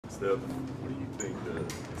Steph, what do you think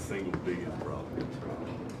the single biggest problem is?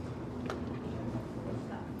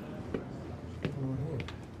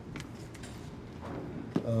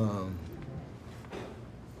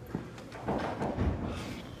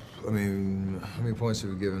 I mean, how many points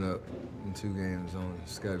have we given up in 2 games?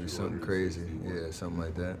 It's got to be something crazy. Yeah, something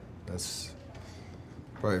like that. That's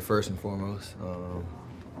probably first and foremost.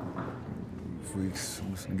 If we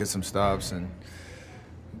can get some stops and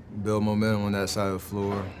build momentum on that side of the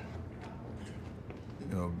floor,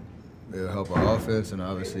 you know, it'll help our offense, and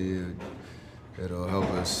obviously it'll help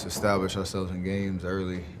us establish ourselves in games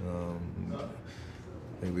early.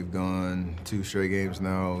 I think we've gone 2 straight games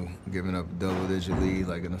now, giving up a double-digit lead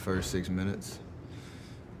like in the first 6 minutes,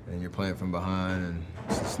 and you're playing from behind, and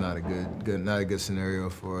it's not a good scenario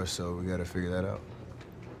for us. So we got to figure that out.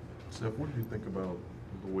 Steph, what do you think about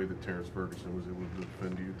the way that Terrence Ferguson was able to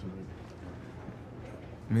defend you tonight?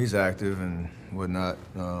 I mean, he's active and whatnot.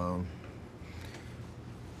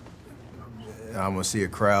 I'm gonna see a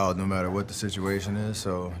crowd no matter what the situation is,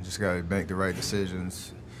 so just gotta make the right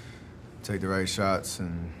decisions, take the right shots,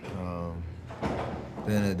 and at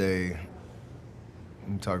the end of the day, you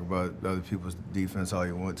can talk about other people's defense all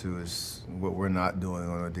you want to. Is what we're not doing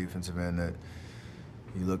on our defensive end, that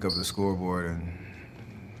you look up at the scoreboard and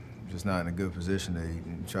just not in a good position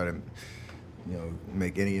to try to, you know,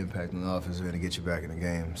 make any impact on the offensive end to get you back in the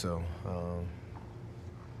game. So,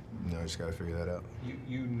 you know, just got to figure that out.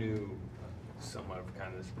 You knew somewhat of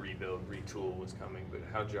kind of this rebuild, retool was coming, but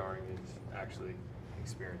how jarring is actually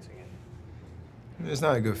experiencing it? It's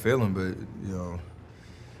not a good feeling, but, you know,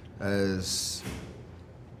 as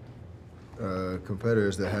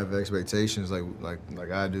competitors that have expectations like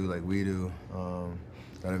I do, like we do,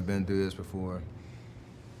 that have been through this before,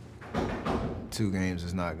 2 games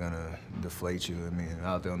is not gonna deflate you. I mean,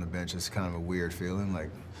 out there on the bench, it's kind of a weird feeling.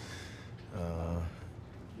 Like,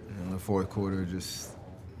 in the fourth quarter, just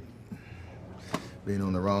being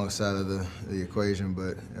on the wrong side of the equation,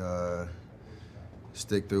 but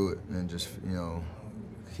stick through it and just, you know,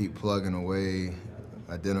 keep plugging away,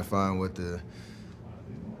 identifying what the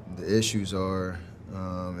issues are,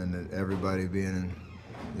 and that everybody being,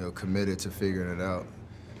 you know, committed to figuring it out.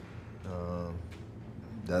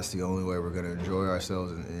 That's the only way we're going to enjoy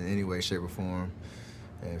ourselves in any way, shape, or form,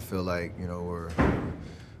 and feel like, you know, we're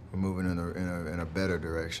moving in a better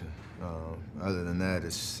direction. Other than that,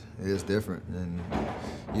 it is different, and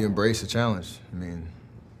you embrace the challenge. I mean,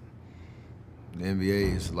 the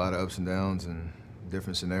NBA is a lot of ups and downs and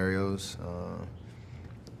different scenarios.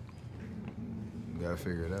 You got to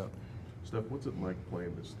figure it out. Steph, what's it like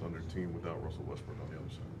playing this Thunder team without Russell Westbrook on the other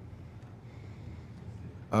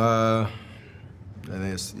side? And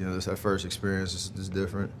it's, you know, this our first experience is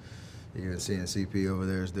different. Even seeing CP over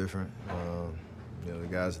there is different. You know, the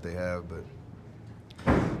guys that they have, but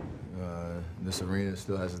this arena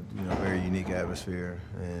still has a, you know, very unique atmosphere,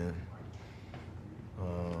 and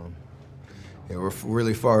yeah, we're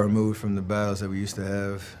really far removed from the battles that we used to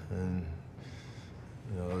have, and,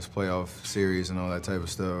 you know, this playoff series and all that type of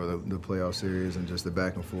stuff, or the playoff series and just the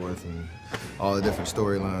back and forth and all the different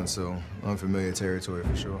storylines. So unfamiliar territory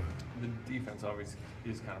for sure. The defense obviously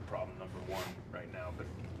is kind of problem #1 right now, but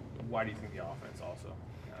why do you think the offense also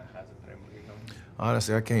kind of hasn't been able to get going?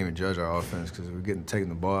 Honestly, I can't even judge our offense because we're taking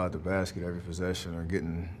the ball out the basket every possession, or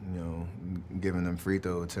getting, you know, giving them free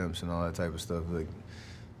throw attempts and all that type of stuff. Like,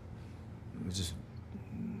 it's just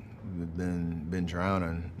been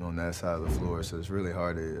drowning on that side of the floor, so it's really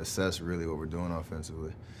hard to assess really what we're doing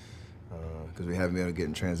offensively, because we haven't been able to get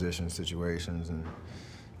in transition situations, and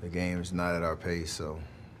the game is not at our pace. So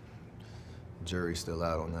jury's still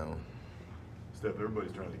out on that one. Steph,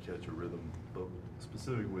 everybody's trying to catch a rhythm, but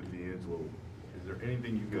specifically with D'Angelo, is there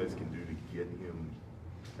anything you guys can do to get him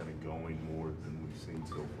kind of going more than we've seen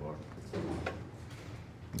so far?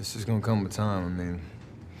 This is gonna come with time. I mean,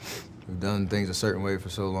 we've done things a certain way for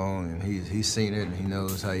so long, and he's seen it, and he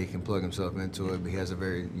knows how he can plug himself into it, but he has a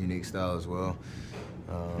very unique style as well.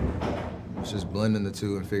 It's just blending the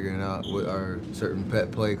two and figuring out what our certain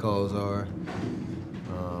pet play calls are.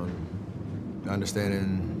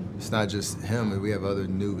 Understanding it's not just him, and we have other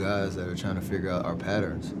new guys that are trying to figure out our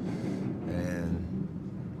patterns. And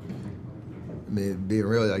I mean, being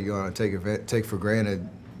really, like, you want to take for granted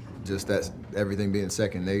just that everything being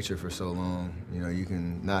second nature for so long. You know, you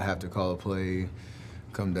can not have to call a play,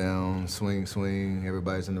 come down, swing,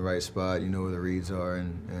 everybody's in the right spot, you know where the reads are,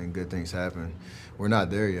 and good things happen. We're not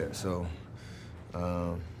there yet, so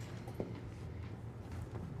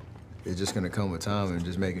it's just going to come with time, and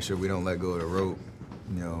just making sure we don't let go of the rope,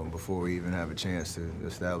 you know, before we even have a chance to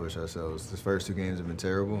establish ourselves. The first 2 games have been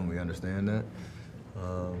terrible, and we understand that.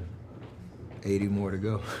 80 more to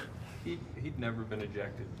go. He'd never been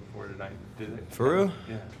ejected before tonight, did it? For real?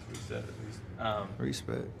 Yeah, that's what he said at least.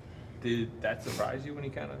 Respect. Did that surprise you when he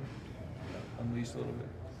kind of unleashed a little bit?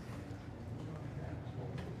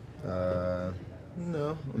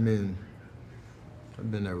 No. I mean,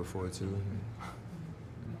 I've been there before too.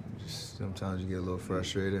 Just sometimes you get a little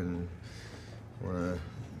frustrated and want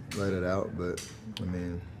to let it out, but I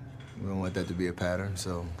mean, we don't want that to be a pattern,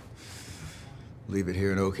 so leave it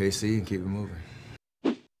here in OKC and keep it moving.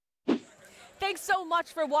 Thanks so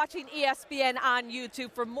much for watching ESPN on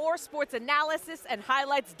YouTube. For more sports analysis and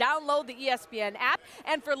highlights, download the ESPN app.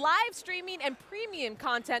 And for live streaming and premium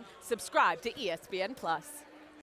content, subscribe to ESPN+.